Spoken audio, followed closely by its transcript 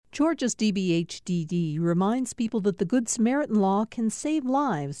Georgia's DBHDD reminds people that the Good Samaritan Law can save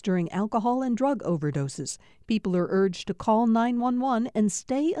lives during alcohol and drug overdoses. People are urged to call 911 and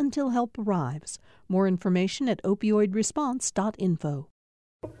stay until help arrives. More information at opioidresponse.info.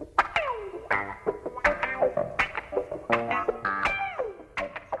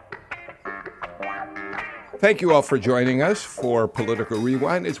 Thank you all for joining us for Political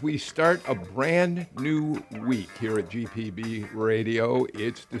Rewind as we start a brand new week here at GPB Radio.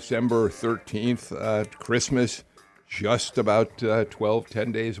 It's December 13th, Christmas just about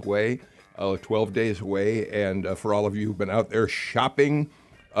 10 days away, 12 days away. And for all of you who've been out there shopping,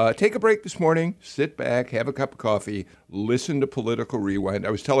 take a break this morning, sit back, have a cup of coffee, listen to Political Rewind. I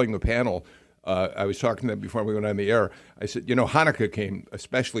was telling the panel, I was talking to them before we went on the air. I said, Hanukkah came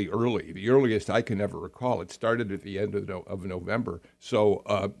especially early, the earliest I can ever recall. It started at the end of November. So,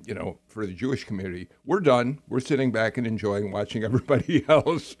 for the Jewish community, we're done. We're sitting back and enjoying watching everybody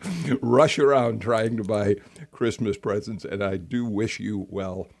else rush around trying to buy Christmas presents. And I do wish you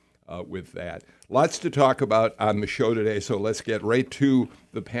well with that. Lots to talk about on the show today. So let's get right to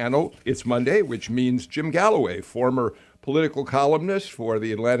the panel. It's Monday, which means Jim Galloway, former political columnist for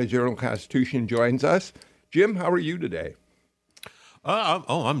the Atlanta Journal-Constitution, joins us. Jim, how are you today?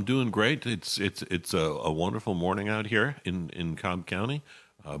 I'm doing great. It's a wonderful morning out here in Cobb County.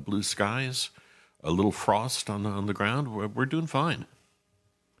 Blue skies, a little frost on the ground. We're doing fine.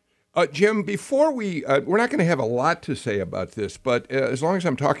 Jim, before we're not going to have a lot to say about this, but as long as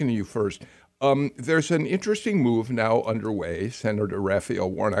I'm talking to you first, there's an interesting move now underway. Senator Raphael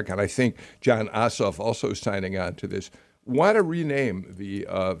Warnock, and I think John Ossoff also signing on to this, want to rename the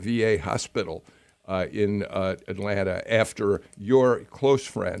VA hospital in Atlanta after your close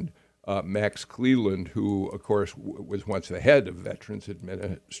friend, Max Cleland, who, of course, was once the head of Veterans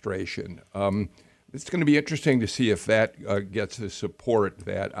Administration. It's going to be interesting to see if that gets the support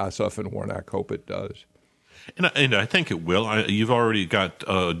that Ossoff and Warnock hope it does. And I think it will. You've already got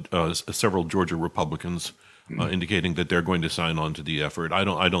several Georgia Republicans indicating that they're going to sign on to the effort.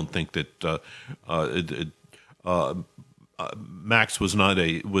 I don't think that Max was not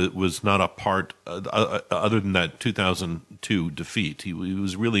a part other than that 2002 defeat. He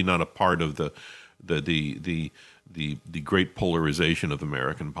was really not a part of the great polarization of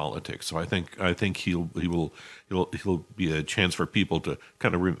American politics. So I think he'll be a chance for people to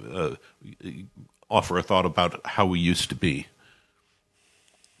kind of offer a thought about how we used to be.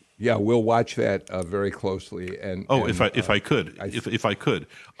 Yeah, we'll watch that very closely. If I could.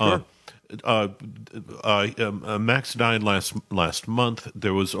 Sure. Max died last month.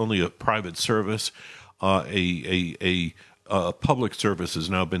 There was only a private service. A public service has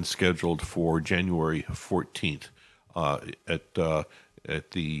now been scheduled for January 14th at a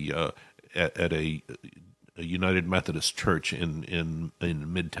United Methodist Church in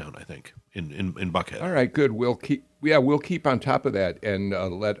Midtown, I think, in Buckhead. All right, good. We'll keep on top of that and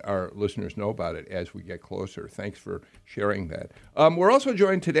let our listeners know about it as we get closer. Thanks for sharing that. We're also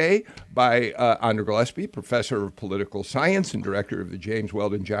joined today by Andra Gillespie, professor of political science and director of the James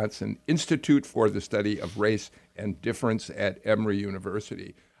Weldon Johnson Institute for the Study of Race and Difference at Emory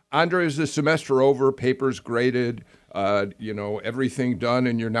University. Andra, is the semester over? Papers graded? Everything done,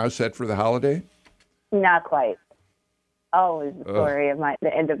 and you're now set for the holiday? Not quite. Always the story of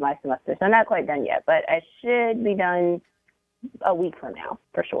the end of my semester. So not quite done yet, but I should be done a week from now,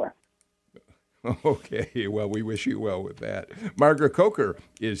 for sure. Okay, well, we wish you well with that. Margaret Coker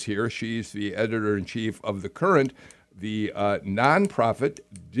is here. She's the editor-in-chief of The Current, the nonprofit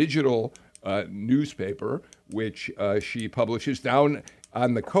digital newspaper, which she publishes down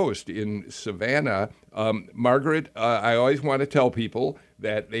on the coast in Savannah. Margaret, I always want to tell people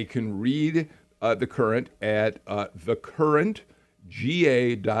that they can read The Current at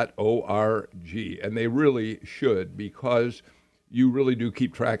thecurrentga.org, and they really should, because you really do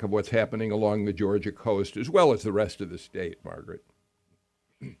keep track of what's happening along the Georgia coast as well as the rest of the state, Margaret.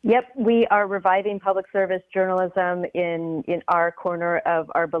 Yep, we are reviving public service journalism in our corner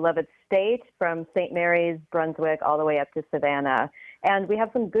of our beloved state, from St. Mary's, Brunswick, all the way up to Savannah. And we have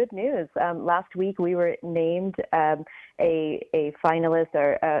some good news. Last week, we were named a finalist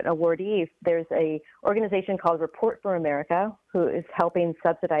or an awardee. There's a organization called Report for America who is helping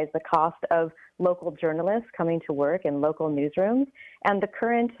subsidize the cost of local journalists coming to work in local newsrooms. And The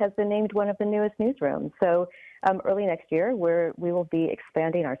Current has been named one of the newest newsrooms. So early next year, we will be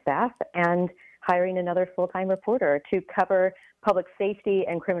expanding our staff and hiring another full-time reporter to cover public safety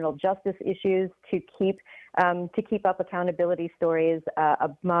and criminal justice issues, to keep up accountability stories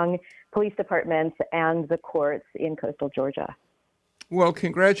among police departments and the courts in coastal Georgia. Well,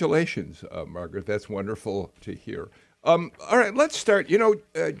 congratulations, Margaret. That's wonderful to hear. All right, let's start.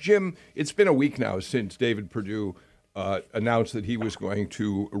 Jim, it's been a week now since David Perdue announced that he was going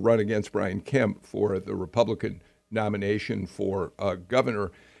to run against Brian Kemp for the Republican nomination for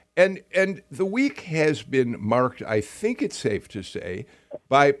governor. And the week has been marked, I think it's safe to say,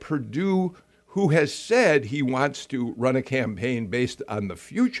 by Perdue, who has said he wants to run a campaign based on the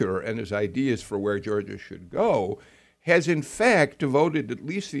future and his ideas for where Georgia should go, has in fact devoted at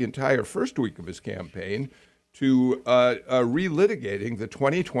least the entire first week of his campaign to relitigating the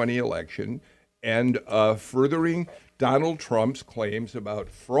 2020 election and furthering Donald Trump's claims about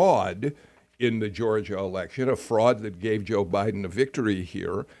fraud in the Georgia election, a fraud that gave Joe Biden a victory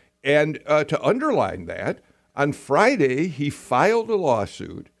here. And to underline that, on Friday, he filed a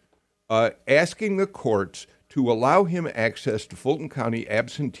lawsuit asking the courts to allow him access to Fulton County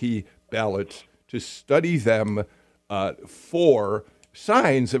absentee ballots to study them for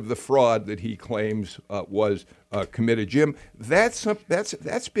signs of the fraud that he claims was committed. Jim,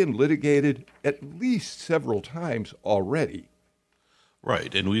 that's been litigated at least several times already.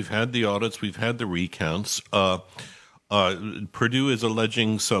 Right, and we've had the audits, we've had the recounts. Perdue is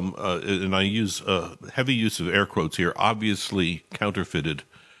alleging some, and I use heavy use of air quotes here, obviously counterfeited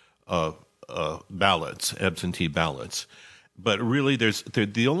ballots, absentee ballots. But really,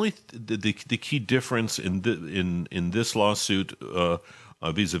 the key difference in this lawsuit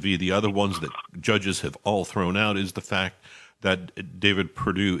vis-a-vis the other ones that judges have all thrown out is the fact that David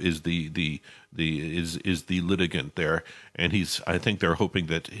Perdue is the litigant there, and I think they're hoping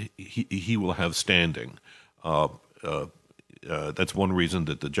that he will have standing. That's one reason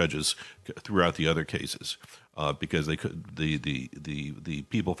that the judges threw out the other cases, because the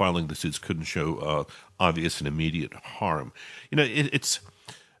people filing the suits couldn't show obvious and immediate harm. It's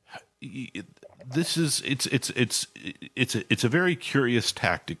a very curious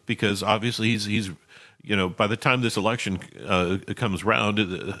tactic, because obviously he's by the time this election comes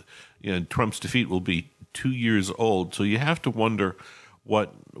round, Trump's defeat will be 2 years old. So you have to wonder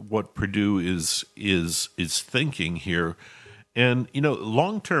what Perdue is thinking here. And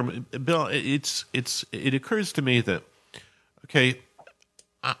long term, Bill, it occurs to me that, okay,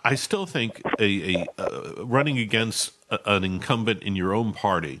 I still think a running against an incumbent in your own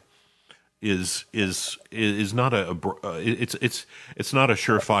party is not it's not a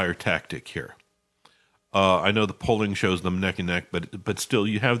surefire tactic here. I know the polling shows them neck and neck, but still,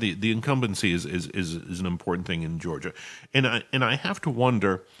 you have the incumbency is an important thing in Georgia, and I have to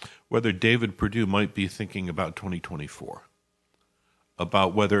wonder whether David Perdue might be thinking about 2024,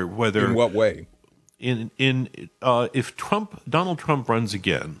 about whether in what way, if Donald Trump runs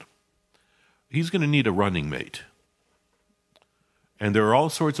again, he's going to need a running mate, and there are all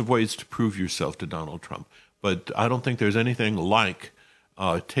sorts of ways to prove yourself to Donald Trump, but I don't think there's anything like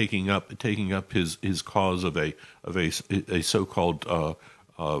taking up his cause of a so-called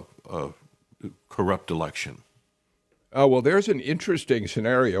corrupt election. Well, there's an interesting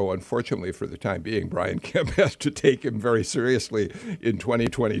scenario. Unfortunately, for the time being, Brian Kemp has to take him very seriously in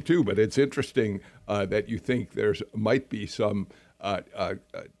 2022. But it's interesting that you think might be some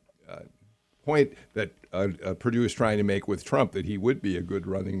point that Perdue is trying to make with Trump, that he would be a good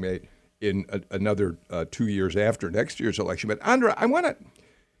running mate in another 2 years after next year's election. But Andra, I want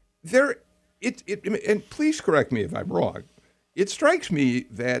to and please correct me if I'm wrong. It strikes me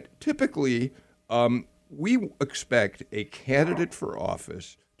that typically we expect a candidate for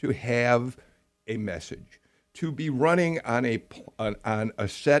office to have a message, to be running on a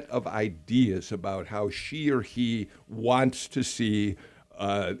set of ideas about how she or he wants to see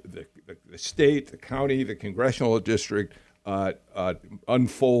the state, the county, the congressional district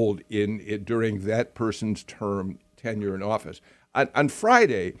unfold during that person's tenure in office. On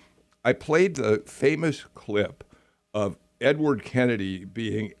Friday, I played the famous clip of Edward Kennedy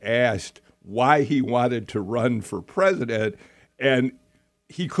being asked why he wanted to run for president, and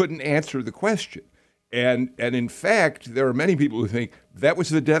he couldn't answer the question. And in fact, there are many people who think that was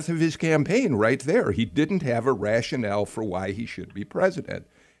the death of his campaign right there. He didn't have a rationale for why he should be president.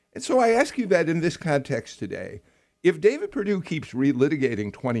 And so I ask you that in this context today. If David Perdue keeps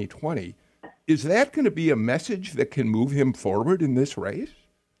relitigating 2020, is that going to be a message that can move him forward in this race?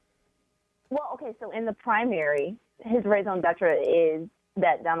 Well, okay, so in the primary, his raison d'etre is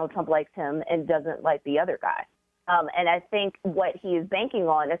that Donald Trump likes him and doesn't like the other guy. And I think what he is banking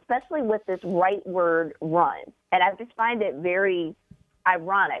on, especially with this rightward run, and I just find it very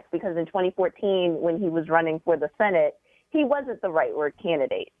ironic because in 2014, when he was running for the Senate, he wasn't the rightward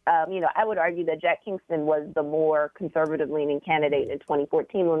candidate. I would argue that Jack Kingston was the more conservative-leaning candidate in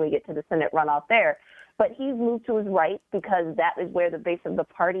 2014 when we get to the Senate runoff there. But he's moved to his right because that is where the base of the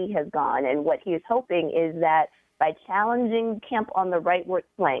party has gone. And what he is hoping is that by challenging Kemp on the rightward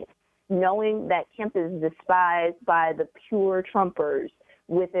flank, knowing that Kemp is despised by the pure Trumpers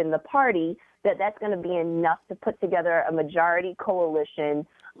within the party, that's going to be enough to put together a majority coalition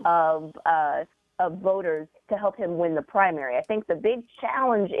of voters to help him win the primary. I think the big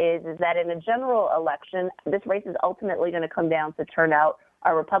challenge is that in a general election, this race is ultimately going to come down to turnout.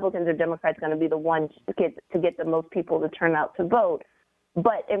 Are Republicans or Democrats going to be the ones to get the most people to turn out to vote?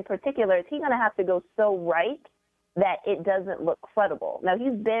 But in particular, is he going to have to go so right that it doesn't look credible? Now,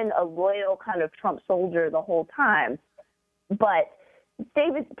 he's been a loyal kind of Trump soldier the whole time, but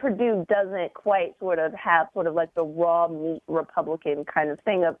David Perdue doesn't quite sort of have sort of like the raw meat Republican kind of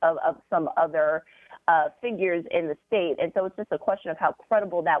thing of some other figures in the state. And so it's just a question of how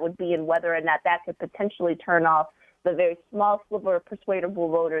credible that would be and whether or not that could potentially turn off the very small sliver of persuadable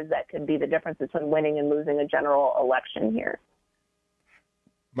voters that could be the difference between winning and losing a general election here.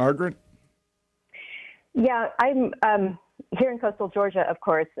 Margaret? Yeah, I'm here in coastal Georgia, of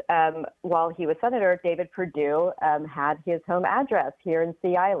course. While he was senator, David Perdue had his home address here in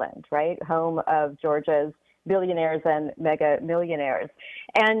Sea Island, right? Home of Georgia's billionaires and mega millionaires.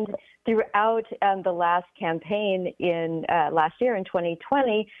 And throughout the last campaign in last year in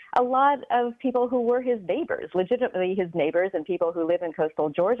 2020, a lot of people who were his neighbors, legitimately his neighbors and people who live in coastal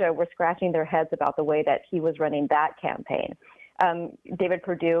Georgia, were scratching their heads about the way that he was running that campaign. David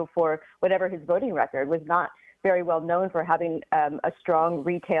Perdue, for whatever his voting record, was not very well known for having a strong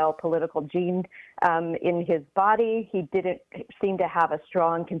retail political gene in his body. He didn't seem to have a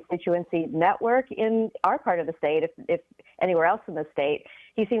strong constituency network in our part of the state, if anywhere else in the state.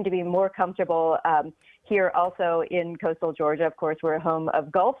 He seemed to be more comfortable here also in coastal Georgia. Of course, we're home of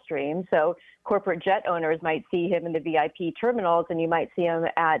Gulfstream, so corporate jet owners might see him in the VIP terminals, and you might see him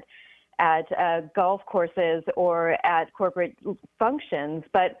at golf courses or at corporate functions.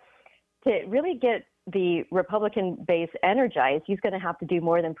 But to really get the Republican base energized, he's going to have to do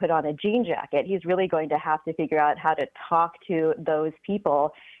more than put on a jean jacket. He's really going to have to figure out how to talk to those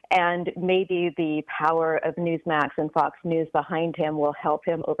people. And maybe the power of Newsmax and Fox News behind him will help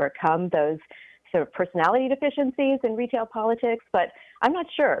him overcome those sort of personality deficiencies in retail politics. But I'm not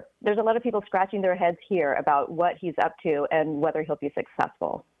sure. There's a lot of people scratching their heads here about what he's up to and whether he'll be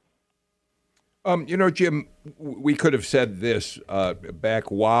successful. Jim, we could have said this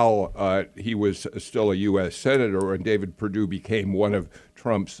back while he was still a U.S. Senator and David Perdue became one of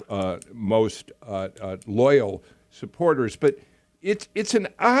Trump's most loyal supporters. But it's an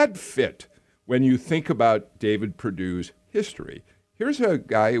odd fit when you think about David Perdue's history. Here's a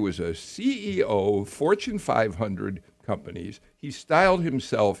guy who was a CEO of Fortune 500 companies. He styled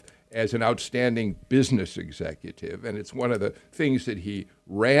himself as an outstanding business executive, and it's one of the things that he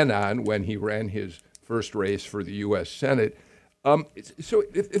ran on when he ran his first race for the U.S. Senate. So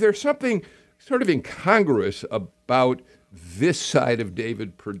there's something sort of incongruous about this side of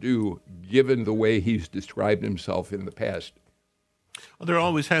David Perdue, given the way he's described himself in the past. Well, there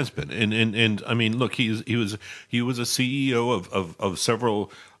always has been, and I mean, look, he was a CEO of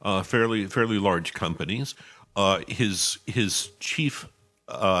several fairly large companies. His chief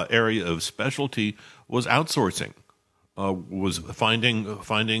area of specialty was outsourcing, was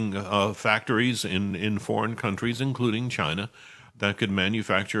finding factories in foreign countries, including China, that could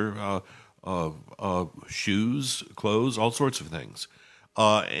manufacture shoes, clothes, all sorts of things,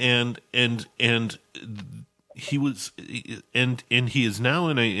 and he is now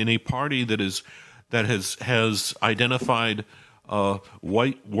in a party that has identified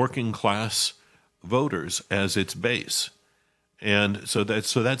white working class voters as its base. And so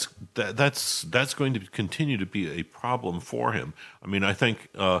that's going to continue to be a problem for him. I mean, I think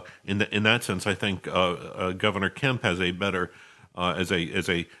in that sense, I think Governor Kemp has a better as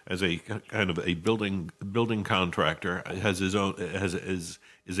a kind of a building contractor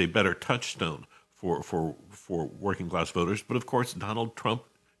is a better touchstone for working class voters. But of course, Donald Trump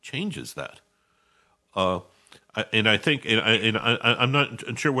changes that. And I think, and I'm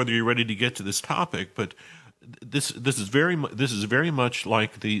not sure whether you're ready to get to this topic, but this is very much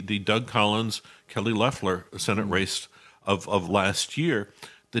like the Doug Collins, Kelly Loeffler Senate race of last year.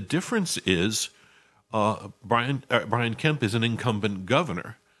 The difference is Brian Kemp is an incumbent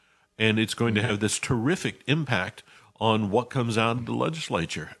governor, and it's going to have this terrific impact on what comes out of the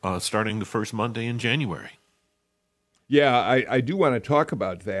legislature starting the first Monday in January. Yeah, I do want to talk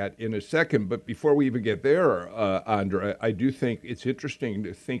about that in a second, but before we even get there, Andra, I do think it's interesting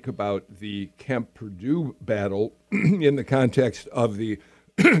to think about the Kemp-Perdue battle in the context of the,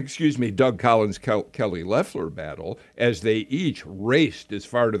 Doug Collins-Kelly Loeffler battle, as they each raced as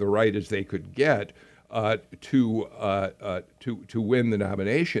far to the right as they could get to win the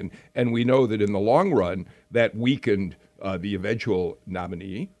nomination. And we know that in the long run, that weakened the eventual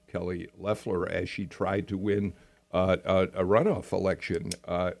nominee, Kelly Loeffler, as she tried to win a runoff election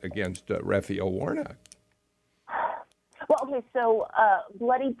against Raphael Warnock. Well, okay, so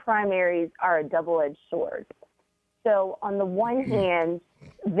bloody primaries are a double-edged sword. So on the one hand,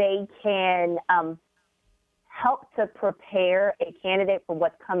 they can help to prepare a candidate for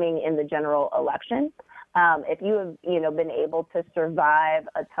what's coming in the general election. If you have, been able to survive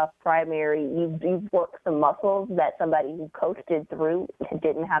a tough primary, you've worked some muscles that somebody who coasted through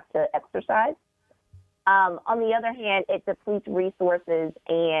didn't have to exercise. On the other hand, it depletes resources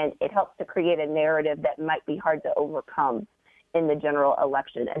and it helps to create a narrative that might be hard to overcome in the general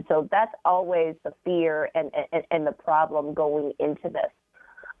election. And so that's always the fear and the problem going into this.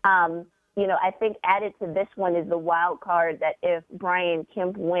 I think added to this one is the wild card that if Brian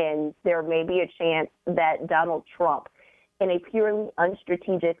Kemp wins, there may be a chance that Donald Trump, in a purely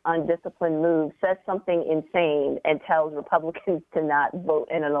unstrategic, undisciplined move, says something insane and tells Republicans to not vote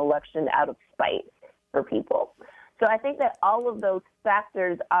in an election out of spite for people. So I think that all of those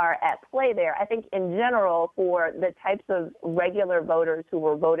factors are at play there. I think in general, for the types of regular voters who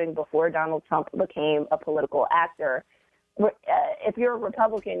were voting before Donald Trump became a political actor, if you're a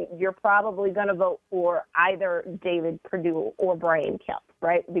Republican, you're probably going to vote for either David Perdue or Brian Kemp,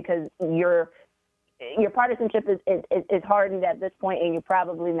 right? Because your partisanship is hardened at this point, and you're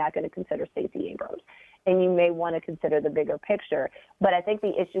probably not going to consider Stacey Abrams. And you may want to consider the bigger picture. But I think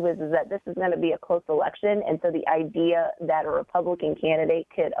the issue is that this is going to be a close election, and so the idea that a Republican candidate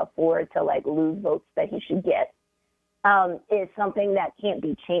could afford to lose votes that he should get is something that can't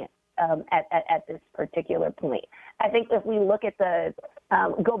be chanced at this particular point. I think if we look at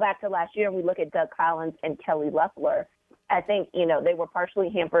go back to last year and we look at Doug Collins and Kelly Loeffler, I think, they were partially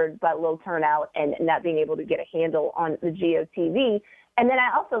hampered by low turnout and not being able to get a handle on the GOTV. And then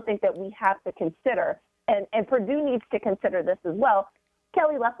I also think that we have to consider, and Perdue needs to consider this as well,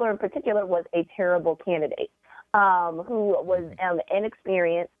 Kelly Loeffler in particular was a terrible candidate who was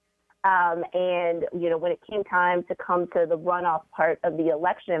inexperienced. And, when it came time to come to the runoff part of the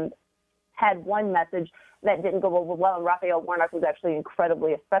election, had one message that didn't go over well. And Raphael Warnock was actually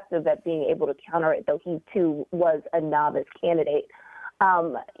incredibly effective at being able to counter it, though he, too, was a novice candidate.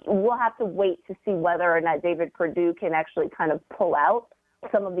 We'll have to wait to see whether or not David Perdue can actually kind of pull out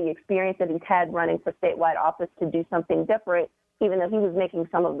some of the experience that he's had running for statewide office to do something different, even though he was making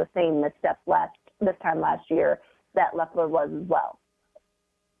some of the same missteps this time last year that Loeffler was as well.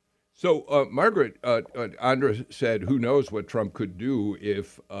 So, Margaret, Andra said, who knows what Trump could do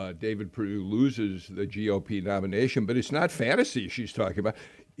if David Perdue loses the GOP nomination, but it's not fantasy she's talking about.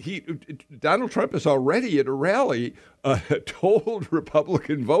 Donald Trump is already at a rally told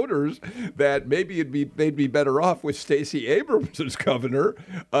Republican voters that maybe they'd be better off with Stacey Abrams as governor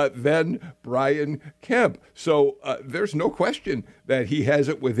than Brian Kemp. So there's no question that he has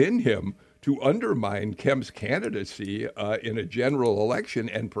it within him to undermine Kemp's candidacy in a general election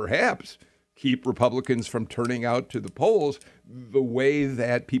and perhaps keep Republicans from turning out to the polls the way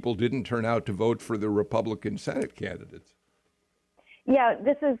that people didn't turn out to vote for the Republican Senate candidates. Yeah,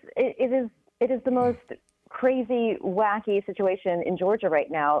 it is the most crazy, wacky situation in Georgia right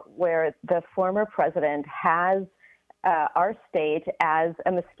now, where the former president has our state as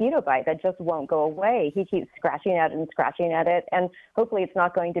a mosquito bite that just won't go away. He keeps scratching at it, and hopefully it's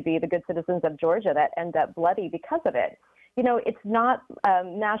not going to be the good citizens of Georgia that end up bloody because of it. It's not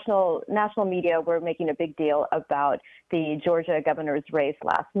national media were making a big deal about the Georgia governor's race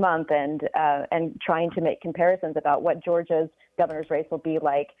last month and trying to make comparisons about what Georgia's governor's race will be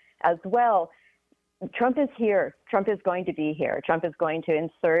like as well. Trump is here. Trump is going to be here. Trump is going to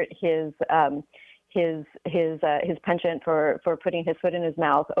insert his penchant for putting his foot in his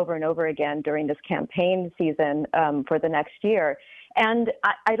mouth over and over again during this campaign season for the next year. And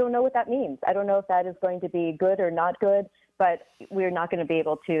I don't know what that means. I don't know if that is going to be good or not good, but we're not going to be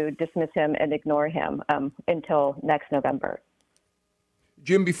able to dismiss him and ignore him until next November.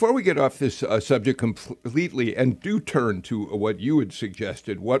 Jim, before we get off this subject completely and do turn to what you had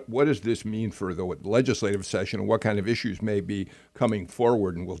suggested, what does this mean for the legislative session and what kind of issues may be coming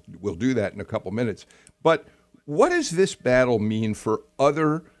forward? And we'll do that in a couple minutes. But what does this battle mean for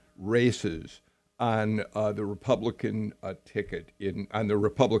other races on the Republican ticket on the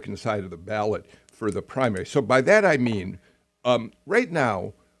Republican side of the ballot for the primary? So by that I mean, right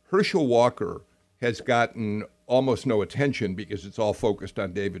now, Herschel Walker has gotten almost no attention because it's all focused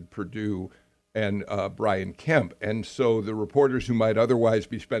on David Perdue and Brian Kemp. And so the reporters who might otherwise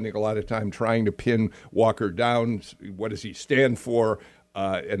be spending a lot of time trying to pin Walker down, what does he stand for,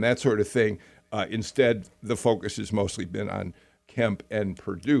 and that sort of thing, Instead, the focus has mostly been on Kemp and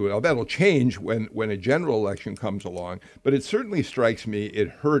Perdue. Now, that'll change when a general election comes along, but it certainly strikes me it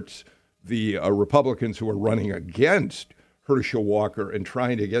hurts the Republicans who are running against Herschel Walker and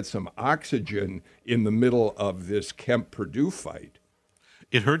trying to get some oxygen in the middle of this Kemp-Perdue fight.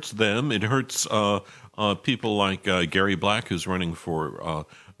 It hurts them. It hurts people like Gary Black, who's running for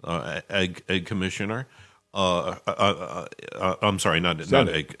egg commissioner. I'm sorry, not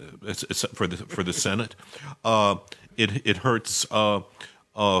egg. It's for the Senate. It hurts Brad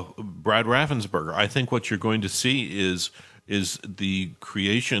Raffensperger. I think what you're going to see is the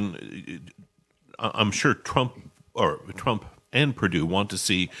creation. I'm sure Trump and Perdue want to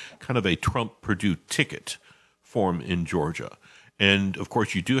see kind of a Trump-Perdue ticket form in Georgia. And of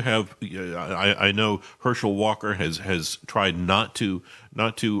course, you do have. I know Herschel Walker has tried not to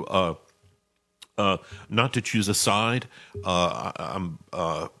choose a side. I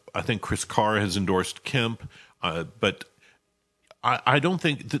think Chris Carr has endorsed Kemp, but I don't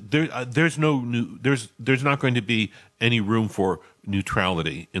think there's not going to be any room for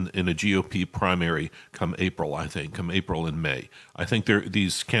neutrality in a GOP primary come April. I think come April and May. I think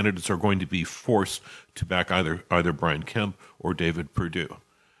these candidates are going to be forced to back either Brian Kemp or David Perdue,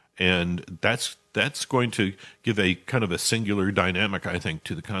 and that's going to give a kind of a singular dynamic, I think,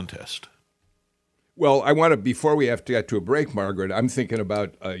 to the contest. Well, I want to, before we have to get to a break, Margaret, I'm thinking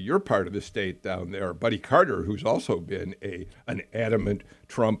about your part of the state down there. Buddy Carter, who's also been an adamant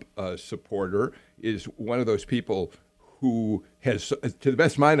Trump supporter, is one of those people who has, to the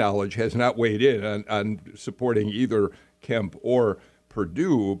best of my knowledge, has not weighed in on supporting either Kemp or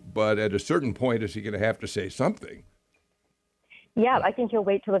Perdue, but at a certain point, is he going to have to say something? Yeah, I think he'll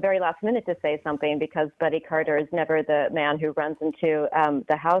wait till the very last minute to say something, because Buddy Carter is never the man who runs into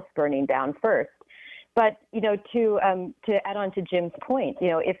the house burning down first. But, to add on to Jim's point,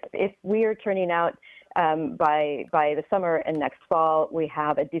 if we are turning out by the summer and next fall, we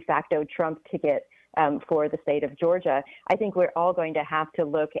have a de facto Trump ticket for the state of Georgia, I think we're all going to have to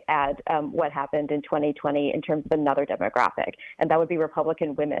look at what happened in 2020 in terms of another demographic, and that would be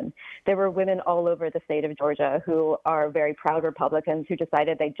Republican women. There were women all over the state of Georgia who are very proud Republicans who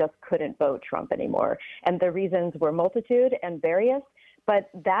decided they just couldn't vote Trump anymore. And the reasons were multitude and various.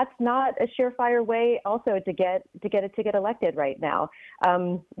 But that's not a surefire way also to get a ticket elected right now.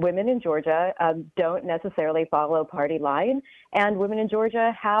 Women in Georgia don't necessarily follow party line, and women in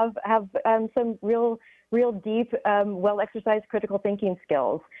Georgia have some real deep, well-exercised critical thinking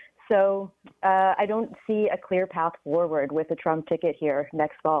skills. So I don't see a clear path forward with the Trump ticket here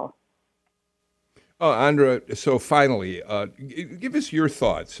next fall. Oh, Andra, so finally, give us your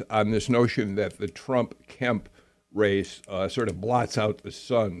thoughts on this notion that the Trump-Kemp race sort of blots out the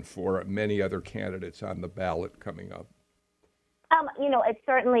sun for many other candidates on the ballot coming up. It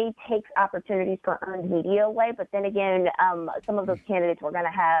certainly takes opportunities for earned media away, but then again, some of those candidates were going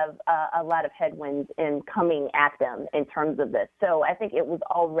to have a lot of headwinds in coming at them in terms of this. So I think it was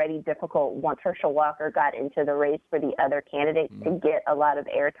already difficult once Herschel Walker got into the race for the other candidates to get a lot of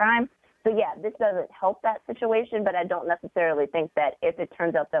airtime. So, yeah, this doesn't help that situation, but I don't necessarily think that if it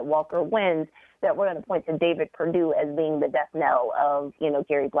turns out that Walker wins, that we're going to point to David Perdue as being the death knell of,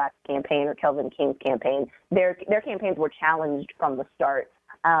 Gary Black's campaign or Kelvin King's campaign. Their campaigns were challenged from the start.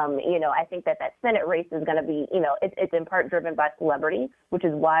 I think that Senate race is going to be, it's in part driven by celebrity, which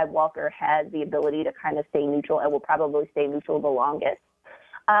is why Walker has the ability to kind of stay neutral and will probably stay neutral the longest.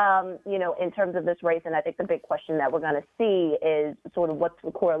 In terms of this race, and I think the big question that we're going to see is sort of what's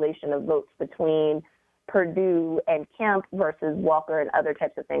the correlation of votes between Perdue and Kemp versus Walker and other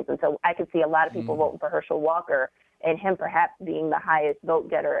types of things. And so I could see a lot of people voting for Herschel Walker and him perhaps being the highest vote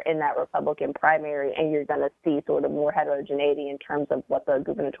getter in that Republican primary, and you're going to see sort of more heterogeneity in terms of what the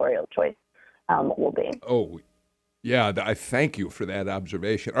gubernatorial choice will be. Oh, yeah, I thank you for that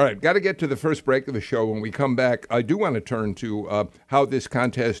observation. All right, got to get to the first break of the show. When we come back, I do want to turn to how this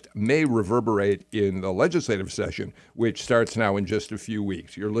contest may reverberate in the legislative session, which starts now in just a few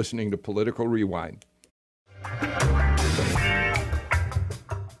weeks. You're listening to Political Rewind.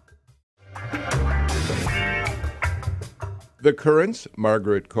 The Currents,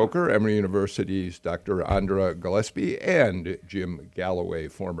 Margaret Coker, Emory University's Dr. Andra Gillespie, and Jim Galloway,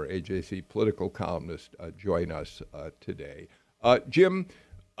 former AJC political columnist, join us today. Jim,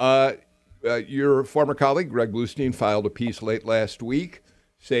 your former colleague, Greg Bluestein, filed a piece late last week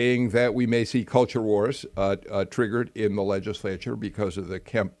saying that we may see culture wars triggered in the legislature because of the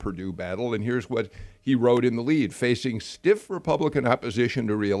Kemp-Perdue battle. And here's what he wrote in the lead. Facing stiff Republican opposition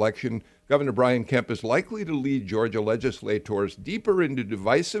to re-election, Governor Brian Kemp is likely to lead Georgia legislators deeper into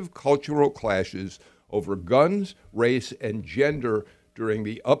divisive cultural clashes over guns, race, and gender during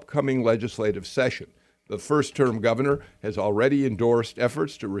the upcoming legislative session. The first-term governor has already endorsed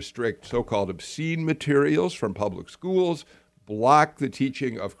efforts to restrict so-called obscene materials from public schools, block the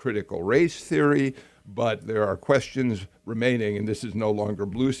teaching of critical race theory, but there are questions remaining, and this is no longer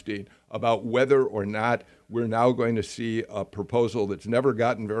Bluestein, about whether or not we're now going to see a proposal that's never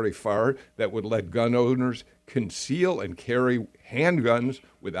gotten very far that would let gun owners conceal and carry handguns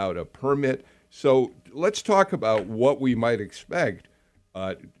without a permit. So let's talk about what we might expect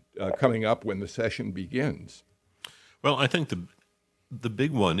coming up when the session begins. Well, I think the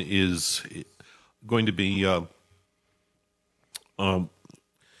big one is going to be the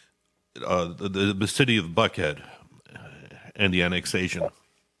city of Buckhead and the annexation.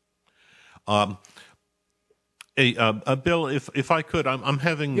 Bill, if I could, I'm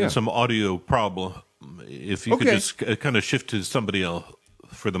having some audio problem. If you could just kind of shift to somebody else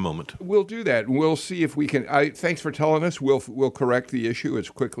for the moment. We'll do that. We'll see if we can. Thanks for telling us. We'll correct the issue as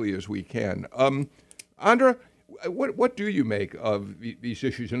quickly as we can. Andra, what do you make of these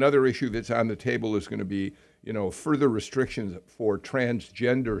issues? Another issue that's on the table is going to be, further restrictions for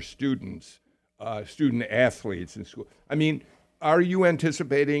transgender students, student athletes in school. I mean, are you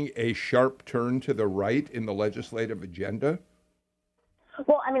anticipating a sharp turn to the right in the legislative agenda?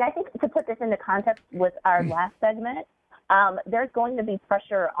 Well, I mean, I think to put this into context with our last segment, there's going to be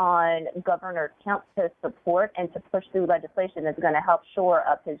pressure on Governor Kemp to support and to push through legislation that's going to help shore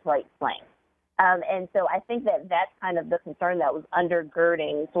up his right flank. And so I think that that's kind of the concern that was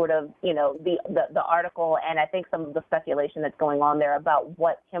undergirding sort of, the article, and I think some of the speculation that's going on there about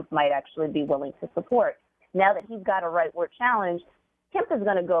what Kemp might actually be willing to support. Now that he's got a rightward challenge, Kemp is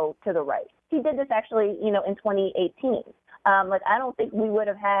going to go to the right. He did this actually, in 2018. I don't think we would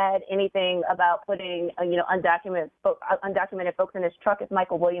have had anything about putting, undocumented folks in his truck if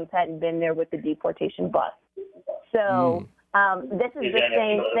Michael Williams hadn't been there with the deportation bus. So this is the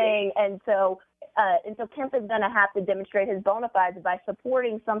same thing. And so Kemp is going to have to demonstrate his bona fides by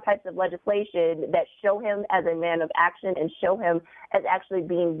supporting some types of legislation that show him as a man of action and show him as actually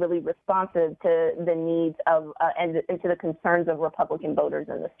being really responsive to the needs of and to the concerns of Republican voters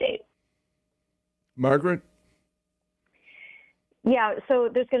in the state. Margaret? Yeah, so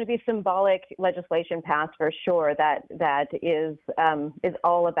there's going to be symbolic legislation passed for sure that is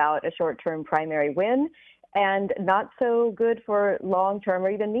all about a short-term primary win, and not so good for long-term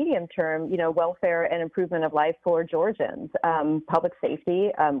or even medium-term, welfare and improvement of life for Georgians. Public safety,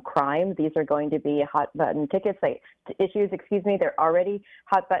 crime, these are going to be hot-button issues. They're already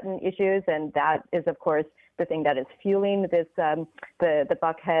hot-button issues, and that is, of course, the thing that is fueling this the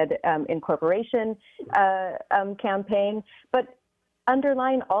Buckhead Incorporation campaign. But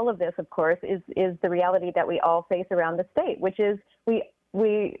underlying all of this, of course, is the reality that we all face around the state, which is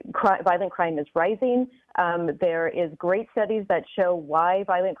violent crime is rising. There is great studies that show why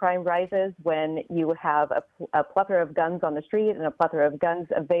violent crime rises when you have a plethora of guns on the street and a plethora of guns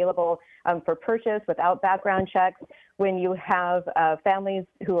available for purchase without background checks, when you have families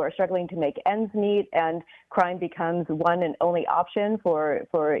who are struggling to make ends meet and crime becomes one and only option for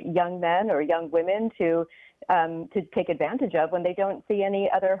young men or young women to take advantage of when they don't see any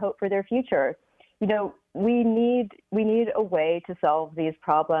other hope for their future. We need a way to solve these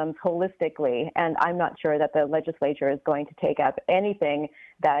problems holistically, and I'm not sure that the legislature is going to take up anything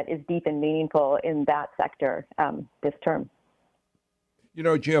that is deep and meaningful in that sector this term.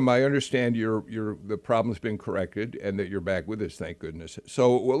 Jim, I understand the problem's been corrected and that you're back with us, thank goodness.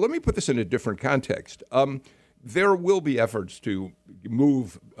 So, let me put this in a different context. There will be efforts to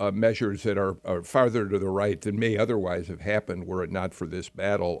move measures that are farther to the right than may otherwise have happened were it not for this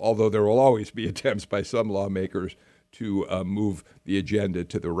battle, although there will always be attempts by some lawmakers to move the agenda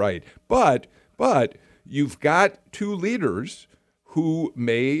to the right. But you've got two leaders who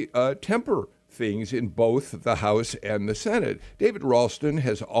may temper things in both the House and the Senate. David Ralston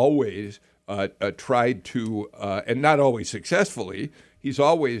has always tried to, and not always successfully, he's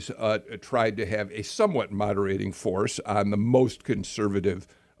always tried to have a somewhat moderating force on the most conservative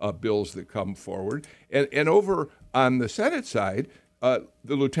bills that come forward. And over on the Senate side, the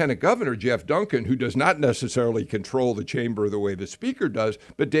Lieutenant Governor, Jeff Duncan, who does not necessarily control the chamber the way the Speaker does,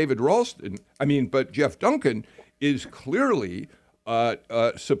 but Jeff Duncan is clearly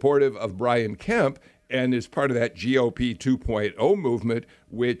supportive of Brian Kemp and is part of that GOP 2.0 movement,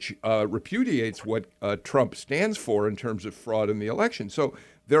 which repudiates what Trump stands for in terms of fraud in the election. So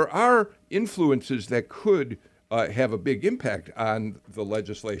there are influences that could have a big impact on the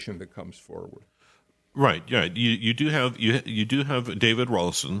legislation that comes forward. Right. Yeah. You do have David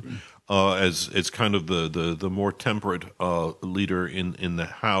Ralston as kind of the more temperate leader in the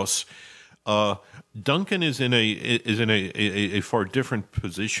House. Duncan is in a far different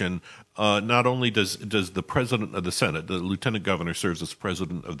position. Not only does the president of the Senate, the lieutenant governor, serves as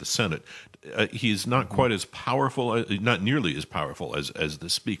president of the Senate. He's not quite as powerful, not nearly as powerful as the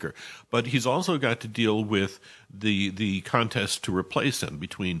speaker, but he's also got to deal with the contest to replace him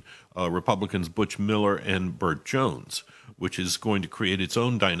between Republicans Butch Miller and Burt Jones, which is going to create its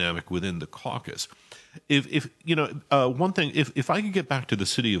own dynamic within the caucus. If you know one thing, if I could get back to the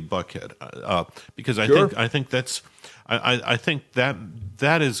city of Buckhead, because I think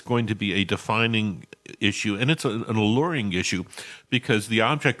that is going to be a defining issue, and it's an alluring issue, because the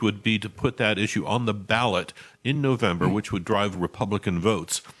object would be to put that issue on the ballot in November, which would drive Republican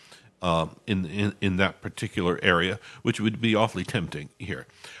votes in that particular area, which would be awfully tempting here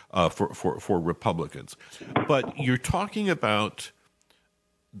for Republicans. But you're talking about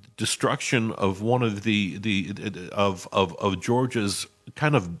destruction of one of of Georgia's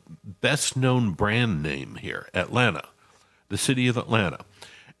kind of best known brand name here, Atlanta, the city of Atlanta,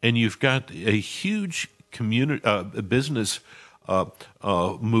 and you've got a huge community business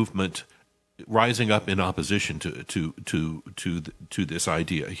movement rising up in opposition to this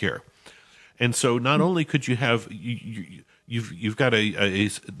idea here, and so not only could you have you've got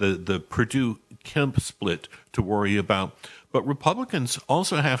the Perdue Kemp split to worry about, but Republicans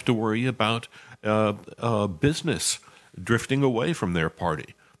also have to worry about business drifting away from their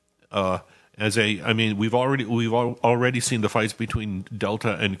party. We've already seen the fights between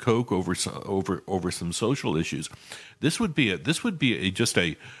Delta and Coke over some social issues. This is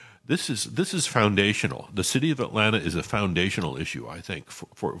foundational. The city of Atlanta is a foundational issue, I think,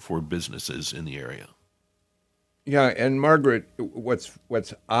 for businesses in the area. Yeah, and Margaret, what's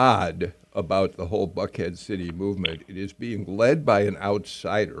odd about the whole Buckhead City movement, it is being led by an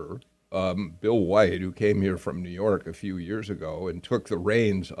outsider, Bill White, who came here from New York a few years ago and took the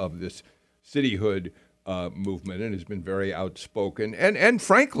reins of this cityhood movement and has been very outspoken. And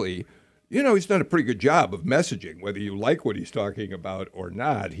frankly, he's done a pretty good job of messaging, whether you like what he's talking about or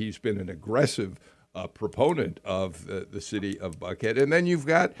not. He's been an aggressive proponent of the city of Buckhead. And then you've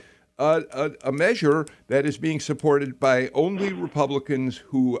got a measure that is being supported by only Republicans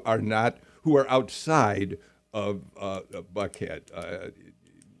who are outside of Buckhead.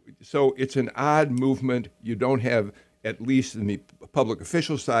 So it's an odd movement. You don't have, at least in the public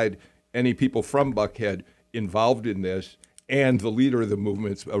official side, any people from Buckhead involved in this, and the leader of the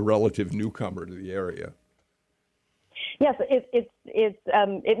movement's a relative newcomer to the area. Yes,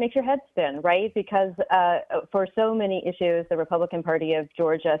 it makes your head spin, right? Because for so many issues, the Republican Party of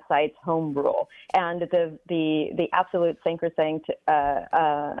Georgia cites home rule and the absolute sacrosanct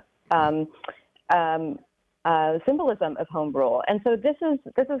symbolism of home rule. And so this is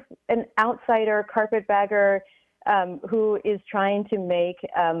an outsider carpetbagger who is trying to make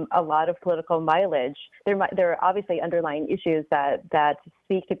a lot of political mileage. There are obviously underlying issues that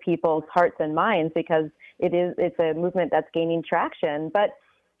speak to people's hearts and minds, because it's a movement that's gaining traction. But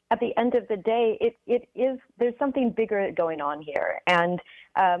at the end of the day, there's something bigger going on here. And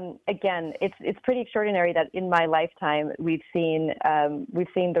again, it's pretty extraordinary that in my lifetime we've seen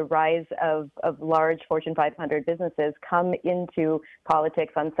the rise of large Fortune 500 businesses come into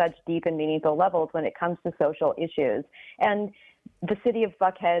politics on such deep and meaningful levels when it comes to social issues. And the City of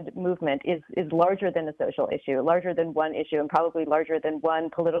Buckhead movement is larger than a social issue, larger than one issue, and probably larger than one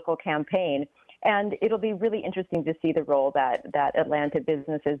political campaign. And it'll be really interesting to see the role that Atlanta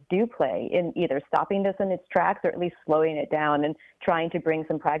businesses do play in either stopping this in its tracks or at least slowing it down and trying to bring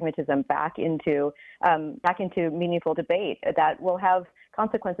some pragmatism back into meaningful debate that will have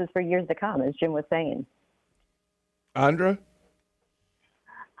consequences for years to come, as Jim was saying. Andra?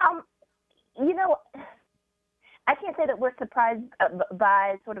 I can't say that we're surprised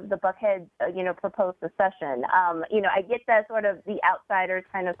by sort of the Buckhead, proposed secession. I get that sort of the outsiders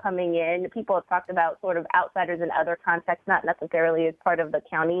kind of coming in. People have talked about sort of outsiders in other contexts, not necessarily as part of the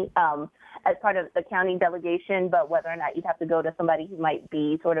county, delegation, but whether or not you'd have to go to somebody who might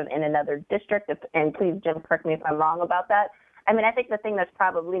be sort of in another district. And please, Jim, correct me if I'm wrong about that. I mean, I think the thing that's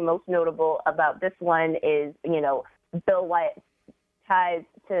probably most notable about this one is, Bill White's ties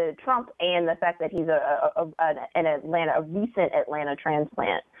to Trump and the fact that he's a recent Atlanta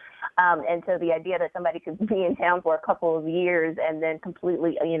transplant. And so the idea that somebody could be in town for a couple of years and then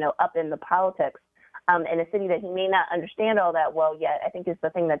completely, up in the politics in a city that he may not understand all that well yet, I think is the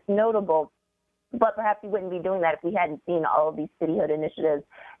thing that's notable. But perhaps he wouldn't be doing that if we hadn't seen all of these cityhood initiatives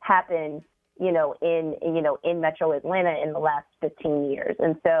happen, in Metro Atlanta in the last 15 years.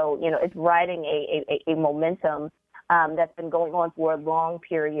 And so, it's riding a momentum that's been going on for a long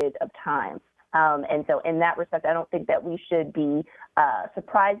period of time. And so in that respect, I don't think that we should be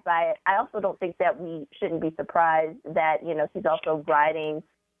surprised by it. I also don't think that we shouldn't be surprised that, he's also riding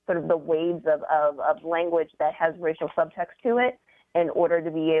sort of the waves of language that has racial subtext to it in order to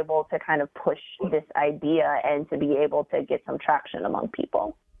be able to kind of push this idea and to be able to get some traction among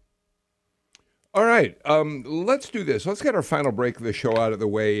people. All right, let's do this. Let's get our final break of the show out of the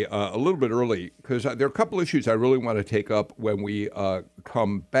way a little bit early, because there are a couple issues I really want to take up when we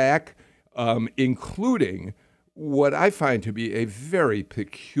come back, including what I find to be a very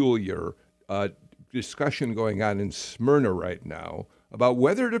peculiar discussion going on in Smyrna right now about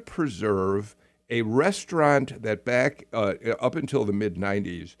whether to preserve a restaurant that back up until the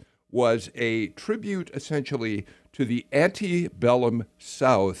mid-'90s was a tribute essentially to the antebellum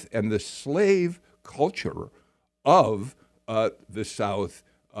South and the slave culture of the South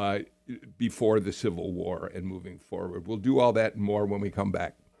before the Civil War and moving forward. We'll do all that and more when we come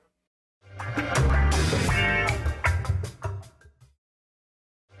back.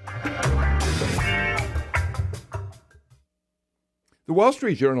 The Wall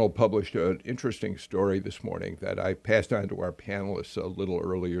Street Journal published an interesting story this morning that I passed on to our panelists a little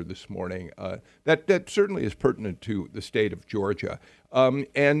earlier this morning that certainly is pertinent to the state of Georgia. And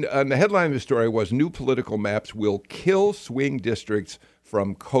the headline of the story was, "New political maps will kill swing districts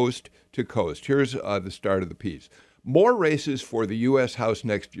from coast to coast." Here's the start of the piece. "More races for the U.S. House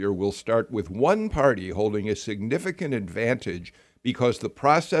next year will start with one party holding a significant advantage because the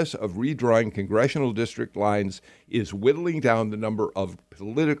process of redrawing congressional district lines is whittling down the number of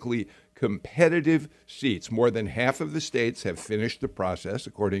politically competitive seats. More than half of the states have finished the process,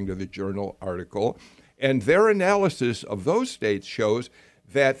 according to the Journal article, and their analysis of those states shows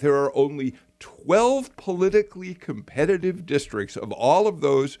that there are only 12 politically competitive districts of all of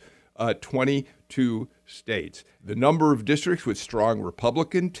those 22 states. The number of districts with strong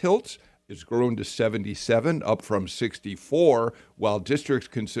Republican tilts has grown to 77, up from 64, while districts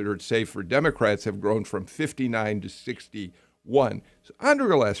considered safe for Democrats have grown from 59 to 61. So, Andra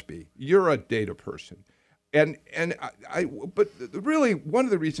Gillespie, you're a data person. But really, one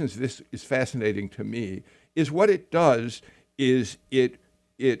of the reasons this is fascinating to me is what it does is it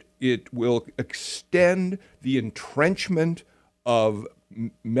will extend the entrenchment of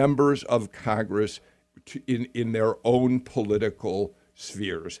members of Congress in their own political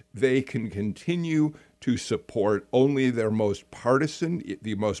spheres. They can continue to support only the most partisan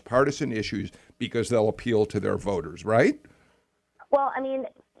issues because they'll appeal to their voters, right? Well, I mean,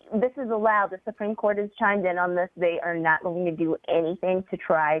 this is allowed. The Supreme Court has chimed in on this. They are not going to do anything to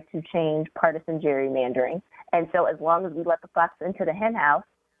try to change partisan gerrymandering. And so as long as we let the fox into the hen house,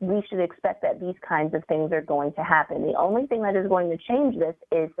 we should expect that these kinds of things are going to happen. The only thing that is going to change this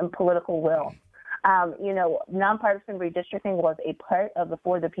is some political will. Nonpartisan redistricting was a part of the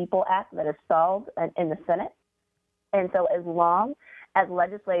For the People Act that is stalled in the Senate. And so as long as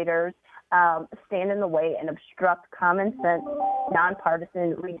legislators stand in the way and obstruct common sense,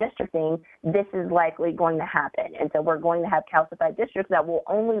 nonpartisan redistricting, this is likely going to happen. And so we're going to have calcified districts that will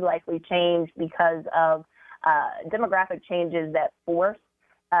only likely change because of demographic changes that force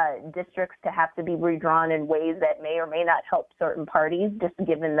districts to have to be redrawn in ways that may or may not help certain parties, just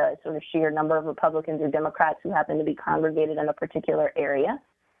given the sort of sheer number of Republicans or Democrats who happen to be congregated in a particular area.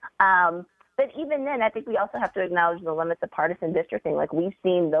 But even then, I think we also have to acknowledge the limits of partisan districting. Like, we've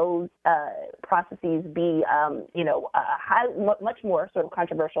seen those processes be, much more sort of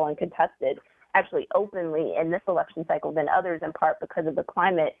controversial and contested, actually openly in this election cycle than others, in part because of the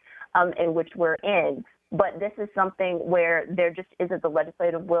climate in which we're in. But this is something where there just isn't the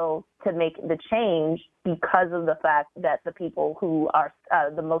legislative will to make the change because of the fact that the people who are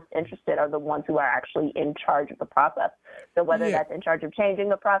the most interested are the ones who are actually in charge of the process. So whether that's in charge of changing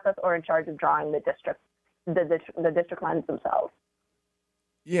the process or in charge of drawing the district lines themselves.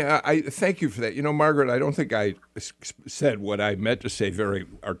 Yeah, I thank you for that. You know, Margaret, I don't think I said what I meant to say very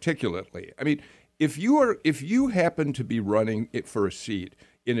articulately. I mean, if you happen to be running it for a seat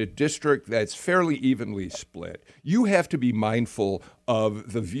in a district that's fairly evenly split, you have to be mindful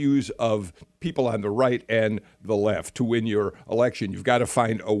of the views of people on the right and the left to win your election. You've got to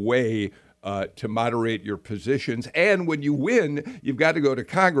find a way to moderate your positions. And when you win, you've got to go to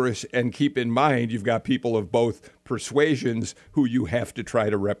Congress and keep in mind you've got people of both persuasions who you have to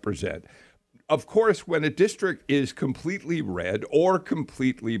try to represent. Of course, when a district is completely red or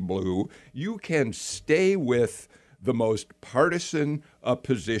completely blue, you can stay with the most partisan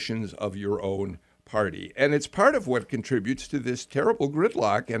positions of your own party. And it's part of what contributes to this terrible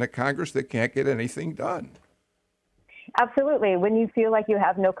gridlock and a Congress that can't get anything done. Absolutely. When you feel like you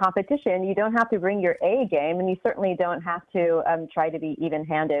have no competition, you don't have to bring your A game, and you certainly don't have to try to be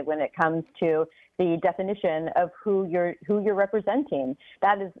even-handed when it comes to the definition of who you're representing.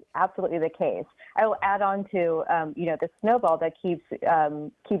 That is absolutely the case. I will add on to the snowball that keeps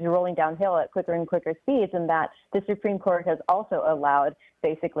rolling downhill at quicker and quicker speeds, and that the Supreme Court has also allowed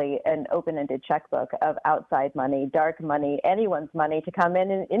basically an open-ended checkbook of outside money, dark money, anyone's money to come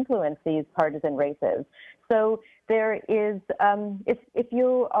in and influence these partisan races. So there is, if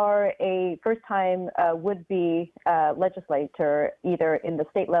you are a first-time would-be legislator, either in the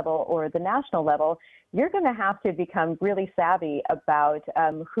state level or the national level, you're going to have to become really savvy about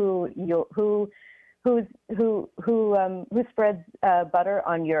who spreads butter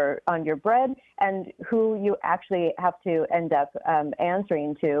on your bread, and who you actually have to end up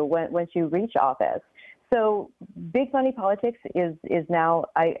answering to once you reach office. So big money politics is now,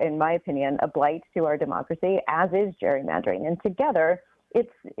 in my opinion, a blight to our democracy, as is gerrymandering. And together, it's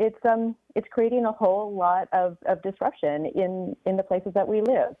creating a whole lot of disruption in the places that we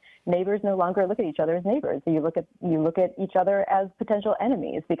live. Neighbors no longer look at each other as neighbors. You look at each other as potential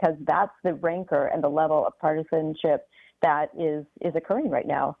enemies, because that's the rancor and the level of partisanship that is occurring right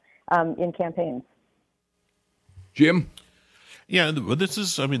now in campaigns. Jim? Yeah, but this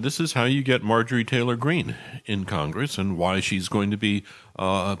is how you get Marjorie Taylor Greene in Congress, and why she's going to be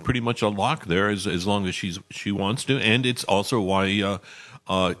pretty much a lock there as long as she wants to. And it's also why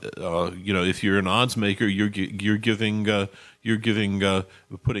if you're an odds maker, you're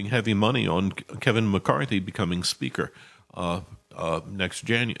putting heavy money on Kevin McCarthy becoming Speaker next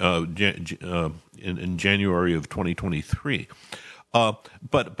in January of 2023. But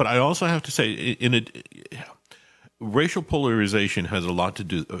I also have to say racial polarization has a lot to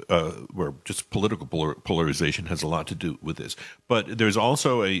do, or just political polarization has a lot to do with this. But there's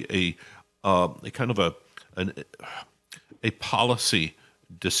also a kind of a policy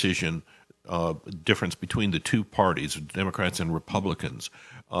decision difference between the two parties, Democrats and Republicans.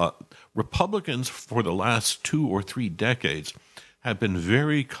 Republicans, for the last 2 or 3 decades, have been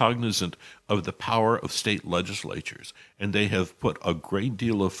very cognizant of the power of state legislatures, and they have put a great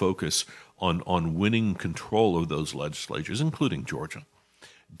deal of focus on winning control of those legislatures, including Georgia.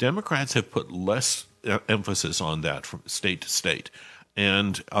 Democrats have put less emphasis on that from state to state,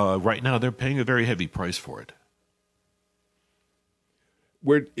 and right now they're paying a very heavy price for it.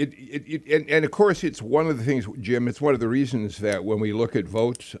 And of course, it's one of the things, Jim, it's one of the reasons that when we look at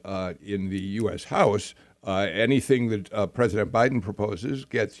votes in the U.S. House, anything that President Biden proposes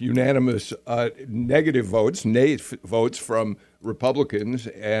gets unanimous negative votes, nay votes from Republicans,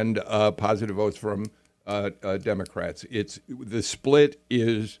 and positive votes from Democrats. The split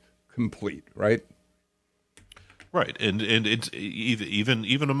is complete, right? Right, and it's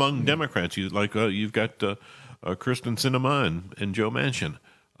even among Democrats, you've got Kyrsten Sinema and Joe Manchin,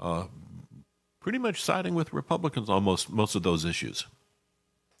 pretty much siding with Republicans on most of those issues.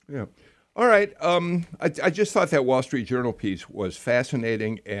 Yeah. All right. I just thought that Wall Street Journal piece was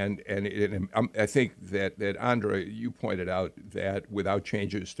fascinating, and I think that Andra, you pointed out that without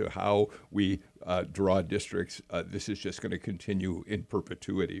changes to how we draw districts, this is just going to continue in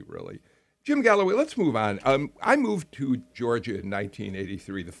perpetuity, really. Jim Galloway, let's move on. I moved to Georgia in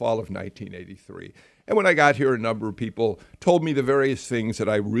 1983, the fall of 1983. And when I got here, a number of people told me the various things that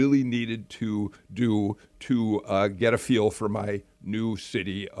I really needed to do to get a feel for my new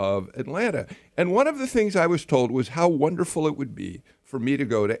city of Atlanta. And one of the things I was told was how wonderful it would be for me to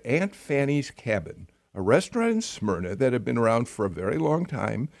go to Aunt Fanny's Cabin, a restaurant in Smyrna that had been around for a very long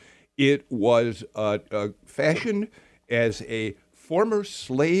time. It was fashioned as a former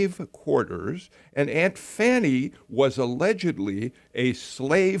slave quarters, and Aunt Fanny was allegedly a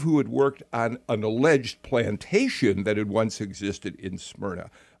slave who had worked on an alleged plantation that had once existed in Smyrna.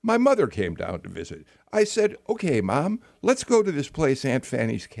 My mother came down to visit. I said, okay, Mom, let's go to this place, Aunt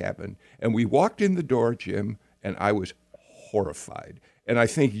Fanny's Cabin. And we walked in the door, Jim, and I was horrified. And I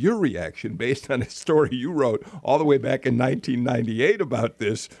think your reaction, based on a story you wrote all the way back in 1998 about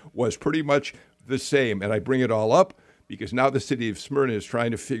this, was pretty much the same. And I bring it all up because now the city of Smyrna is trying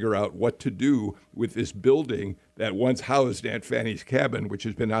to figure out what to do with this building that once housed Aunt Fanny's Cabin, which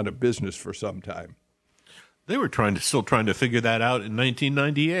has been out of business for some time. They were still trying to figure that out in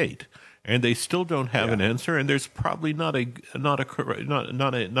 1998, and they still don't have an answer. And there's probably not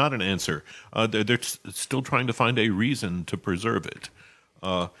an answer. They're still trying to find a reason to preserve it,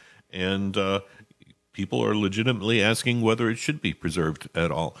 and people are legitimately asking whether it should be preserved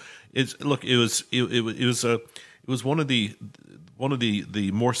at all. It was one of the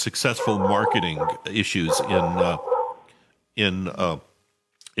more successful marketing issues in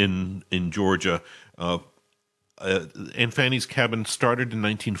Georgia. Aunt Fanny's Cabin started in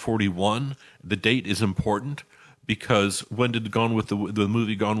 1941. The date is important because when did the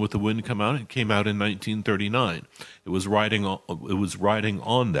movie Gone with the Wind come out? It came out in 1939. It was riding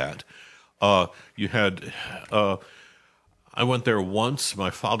on that. You had I went there once. My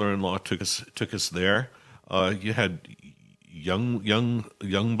father-in-law took us there. You had young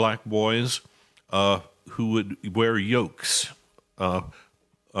black boys who would wear yokes,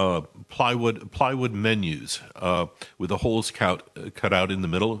 plywood menus with the holes cut out in the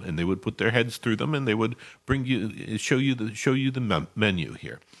middle, and they would put their heads through them, and they would show you the menu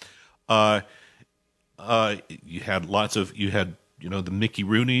here. You had the Mickey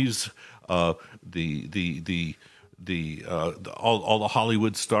Rooneys, all the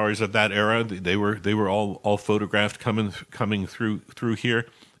Hollywood stars of that era. They were all photographed coming through here,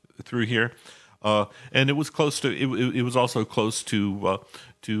 and it was close to. It was also close to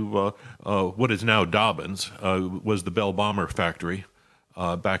what is now Dobbins, was the Bell Bomber factory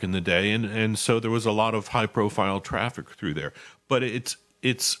back in the day, and so there was a lot of high profile traffic through there. But it's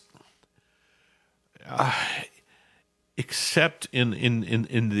except in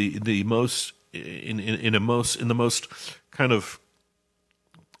the most kind of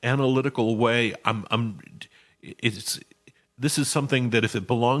analytical way. This is something that if it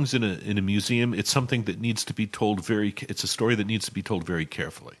belongs in a museum, it's something that needs to be told it's a story that needs to be told very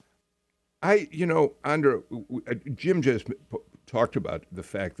carefully. Andra, Jim just talked about the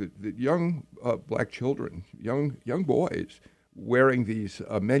fact that young black children, young boys, wearing these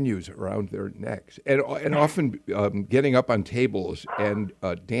menus around their necks, and often getting up on tables and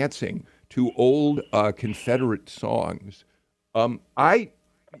dancing to old Confederate songs. The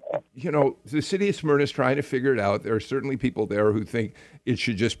city of Smyrna is trying to figure it out. There are certainly people there who think it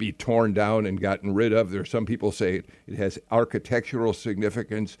should just be torn down and gotten rid of. There are some people say it has architectural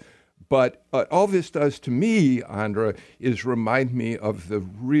significance. But all this does to me, Andra, is remind me of the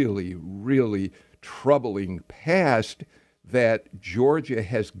really, really troubling past that Georgia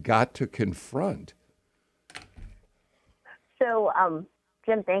has got to confront. So,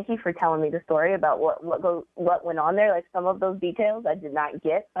 Jim, thank you for telling me the story about what went on there. Like, some of those details I did not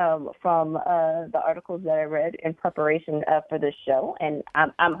get from the articles that I read in preparation for this show, and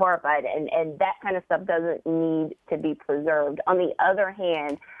I'm horrified. And that kind of stuff doesn't need to be preserved. On the other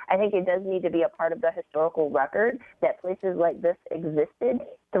hand, I think it does need to be a part of the historical record that places like this existed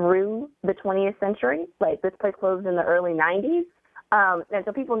through the 20th century. Like, this place closed in the early 90s, and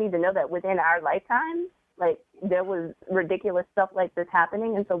so people need to know that within our lifetime, like, there was ridiculous stuff like this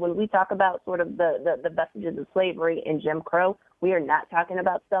happening. And so when we talk about sort of the vestiges of slavery and Jim Crow, we are not talking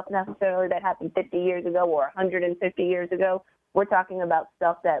about stuff necessarily that happened 50 years ago or 150 years ago. We're talking about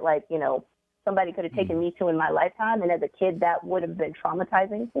stuff that, like, somebody could have taken me to in my lifetime. And as a kid, that would have been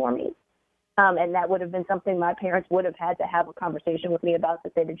traumatizing for me. And that would have been something my parents would have had to have a conversation with me about,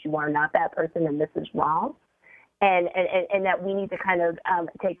 to say that you are not that person and this is wrong. And that we need to kind of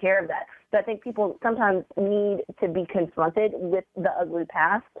take care of that. So I think people sometimes need to be confronted with the ugly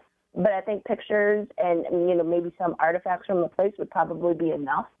past, but I think pictures and, maybe some artifacts from the place would probably be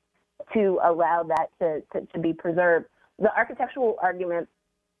enough to allow that to be preserved. The architectural argument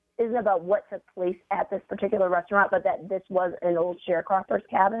isn't about what took place at this particular restaurant, but that this was an old sharecropper's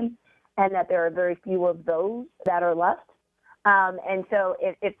cabin and that there are very few of those that are left. And so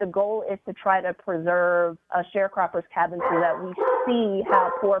if the goal is to try to preserve a sharecropper's cabin so that we see how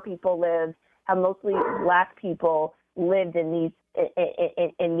poor people lived, how mostly Black people lived in these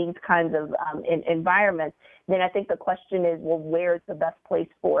kinds of environments, then I think the question is, well, where's the best place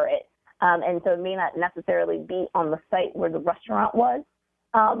for it? And so it may not necessarily be on the site where the restaurant was,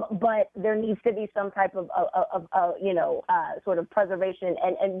 but there needs to be some type of sort of preservation,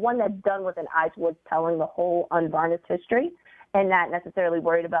 and one that's done with an eye towards telling the whole unvarnished history, and not necessarily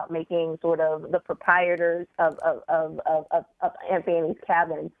worried about making sort of the proprietors of Aunt Fanny's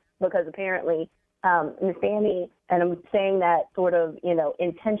Cabin, because apparently Miss Fanny, and I'm saying that sort of,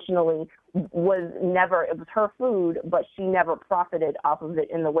 intentionally, it was her food, but she never profited off of it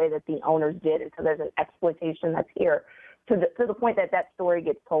in the way that the owners did. And so there's an exploitation that's here to the point that story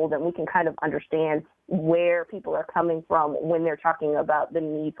gets told, and we can kind of understand where people are coming from when they're talking about the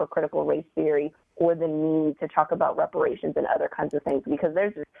need for critical race theory or the need to talk about reparations and other kinds of things, because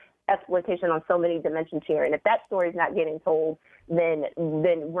there's this exploitation on so many dimensions here. And if that story is not getting told, then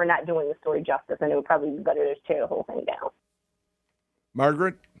we're not doing the story justice, and it would probably be better to tear the whole thing down.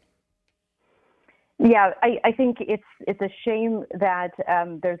 Margaret? Yeah, I think it's a shame that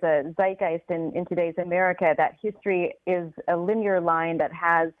there's a zeitgeist in today's America that history is a linear line that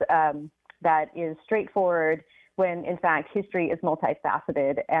has that is straightforward, when in fact history is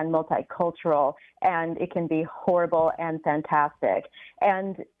multifaceted and multicultural, and it can be horrible and fantastic.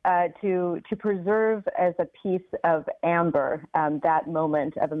 And to preserve as a piece of amber that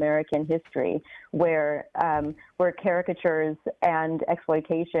moment of American history where caricatures and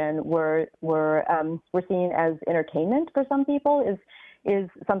exploitation were seen as entertainment for some people is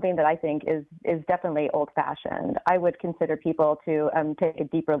something that I think is definitely old-fashioned. I would consider people to take a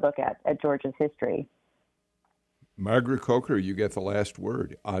deeper look at Georgia's history. Margaret Coker, you get the last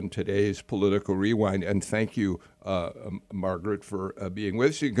word on today's Political Rewind. And thank you, Margaret, for being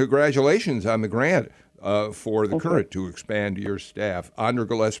with us. And congratulations on the grant for the Current to expand your staff. Andra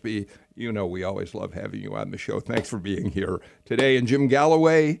Gillespie, you know we always love having you on the show. Thanks for being here today. And Jim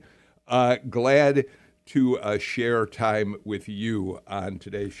Galloway, glad to share time with you on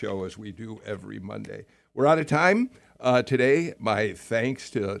today's show as we do every Monday. We're out of time. Today, my thanks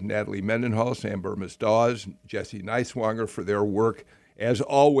to Natalie Mendenhall, Sam Burmis-Dawes, Jesse Neiswanger for their work, as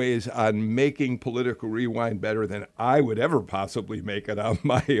always, on making Political Rewind better than I would ever possibly make it on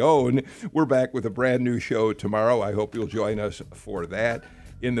my own. We're back with a brand new show tomorrow. I hope you'll join us for that.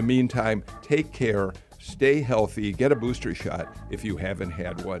 In the meantime, take care, stay healthy, get a booster shot if you haven't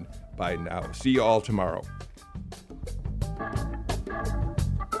had one by now. See you all tomorrow.